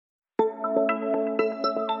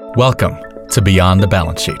Welcome to Beyond the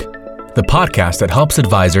Balance Sheet, the podcast that helps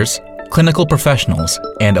advisors, clinical professionals,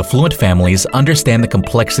 and affluent families understand the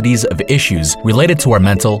complexities of issues related to our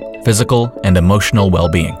mental, physical, and emotional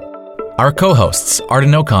well-being. Our co-hosts,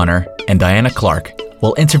 Arden O'Connor and Diana Clark,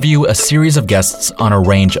 will interview a series of guests on a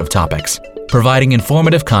range of topics, providing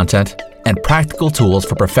informative content and practical tools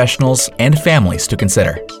for professionals and families to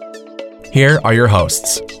consider. Here are your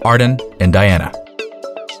hosts, Arden and Diana.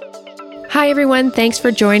 Hi, everyone. Thanks for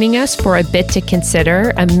joining us for A Bit to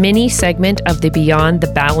Consider, a mini segment of the Beyond the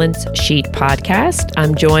Balance Sheet podcast.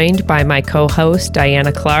 I'm joined by my co-host,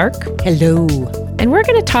 Diana Clark. Hello. And we're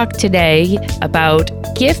going to talk today about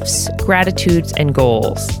gifts, gratitudes, and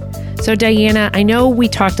goals. So, Diana, I know we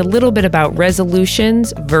talked a little bit about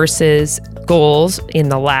resolutions versus goals in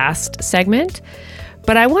the last segment,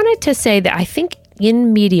 but I wanted to say that I think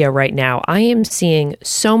in media right now, I am seeing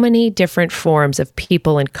so many different forms of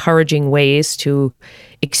people encouraging ways to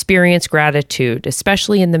experience gratitude,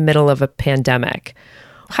 especially in the middle of a pandemic.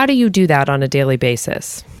 How do you do that on a daily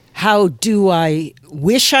basis? How do I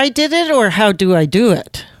wish I did it, or how do I do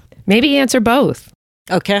it? Maybe answer both.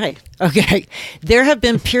 Okay. There have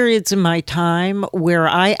been periods in my time where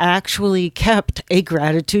I actually kept a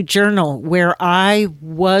gratitude journal, where I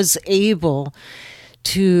was able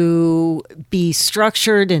to be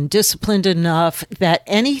structured and disciplined enough that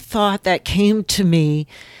any thought that came to me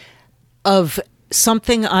of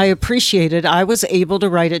something I appreciated, I was able to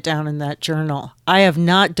write it down in that journal. I have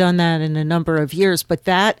not done that in a number of years, but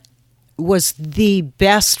that was the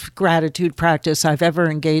best gratitude practice I've ever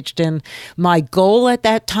engaged in. My goal at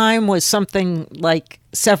that time was something like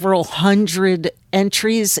several hundred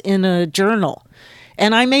entries in a journal,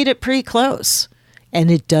 and I made it pretty close. And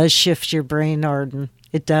it does shift your brain, Arden.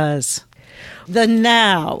 It does. The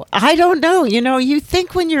now, I don't know. You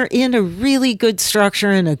think when you're in a really good structure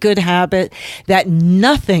and a good habit that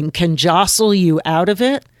nothing can jostle you out of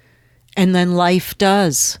it. And then life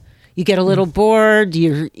does. You get a little bored,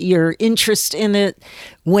 your interest in it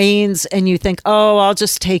wanes, and you think, oh, I'll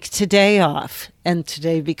just take today off. And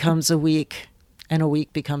today becomes a week, and a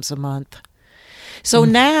week becomes a month. So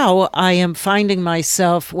now I am finding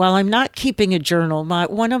myself, while I'm not keeping a journal,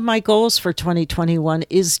 one of my goals for 2021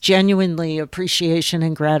 is genuinely appreciation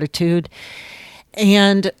and gratitude.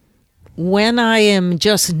 And when I am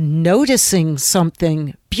just noticing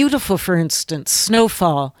something beautiful, for instance,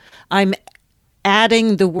 snowfall, I'm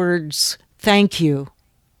adding the words, thank you,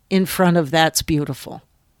 in front of that's beautiful.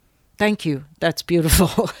 Thank you, that's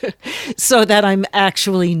beautiful, so that I'm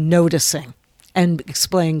actually noticing and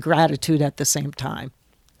displaying gratitude at the same time.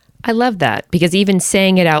 I love that, because even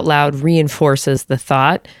saying it out loud reinforces the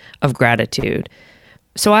thought of gratitude.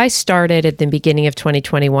 So I started at the beginning of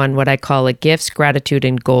 2021 what I call a gifts, gratitude,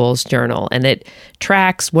 and goals journal. And it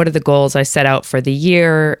tracks what are the goals I set out for the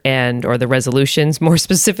year or the resolutions more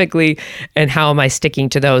specifically, and how am I sticking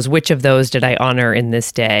to those? Which of those did I honor in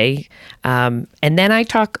this day? And then I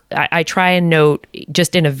try and note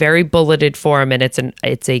just in a very bulleted form, and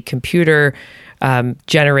it's a computer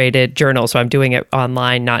generated journal. So I'm doing it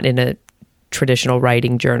online, not in a traditional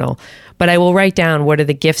writing journal, but I will write down what are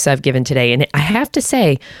the gifts I've given today. And I have to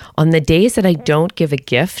say, on the days that I don't give a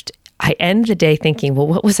gift, I end the day thinking, well,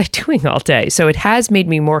 what was I doing all day? So it has made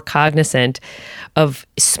me more cognizant of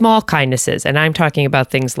small kindnesses. And I'm talking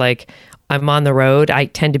about things like I'm on the road. I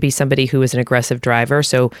tend to be somebody who is an aggressive driver.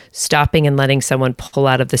 So stopping and letting someone pull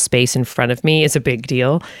out of the space in front of me is a big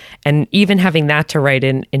deal. And even having that to write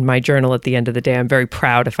in my journal at the end of the day, I'm very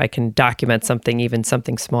proud if I can document something, even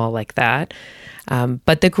something small like that.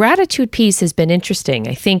 But the gratitude piece has been interesting.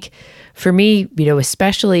 I think for me,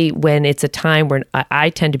 especially when it's a time when I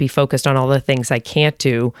tend to be focused on all the things I can't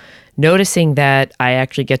do, noticing that I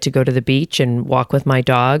actually get to go to the beach and walk with my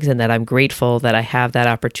dogs, and that I'm grateful that I have that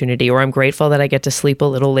opportunity, or I'm grateful that I get to sleep a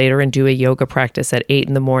little later and do a yoga practice at 8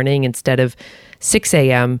 a.m. instead of 6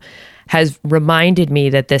 a.m., has reminded me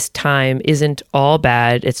that this time isn't all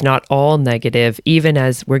bad. It's not all negative, even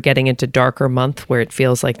as we're getting into darker month where it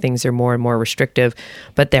feels like things are more and more restrictive.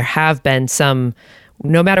 But there have been some,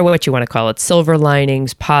 no matter what you want to call it, silver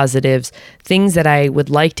linings, positives, things that I would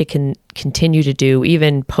like to continue to do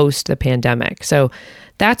even post the pandemic. So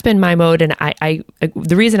that's been my mode. And I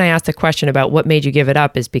the reason I asked the question about what made you give it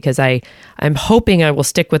up is because I'm hoping I will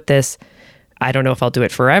stick with this. I don't know if I'll do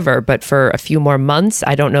it forever, but for a few more months.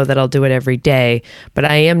 I don't know that I'll do it every day, but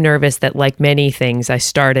I am nervous that, like many things, I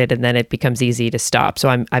started and then it becomes easy to stop.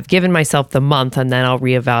 So I've given myself the month, and then I'll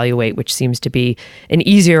reevaluate, which seems to be an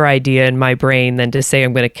easier idea in my brain than to say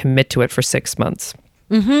I'm going to commit to it for 6 months.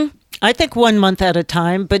 Mm-hmm. I think 1 month at a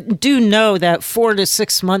time, but do know that 4 to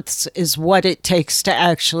 6 months is what it takes to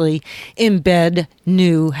actually embed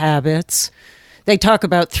new habits. They talk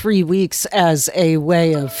about 3 weeks as a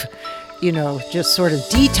way of, just sort of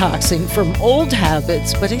detoxing from old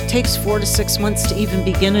habits, but it takes 4 to 6 months to even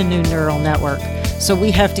begin a new neural network. So we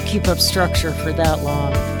have to keep up structure for that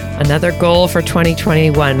long. Another goal for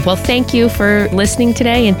 2021. Well, thank you for listening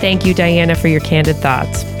today, and thank you, Diana, for your candid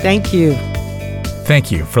thoughts. Thank you.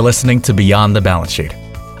 Thank you for listening to Beyond the Balance Sheet,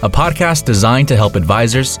 a podcast designed to help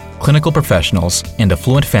advisors, clinical professionals, and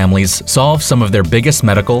affluent families solve some of their biggest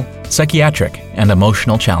medical, psychiatric, and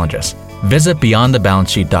emotional challenges. Visit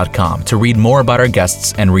beyondthebalancesheet.com to read more about our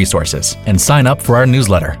guests and resources, and sign up for our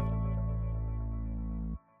newsletter.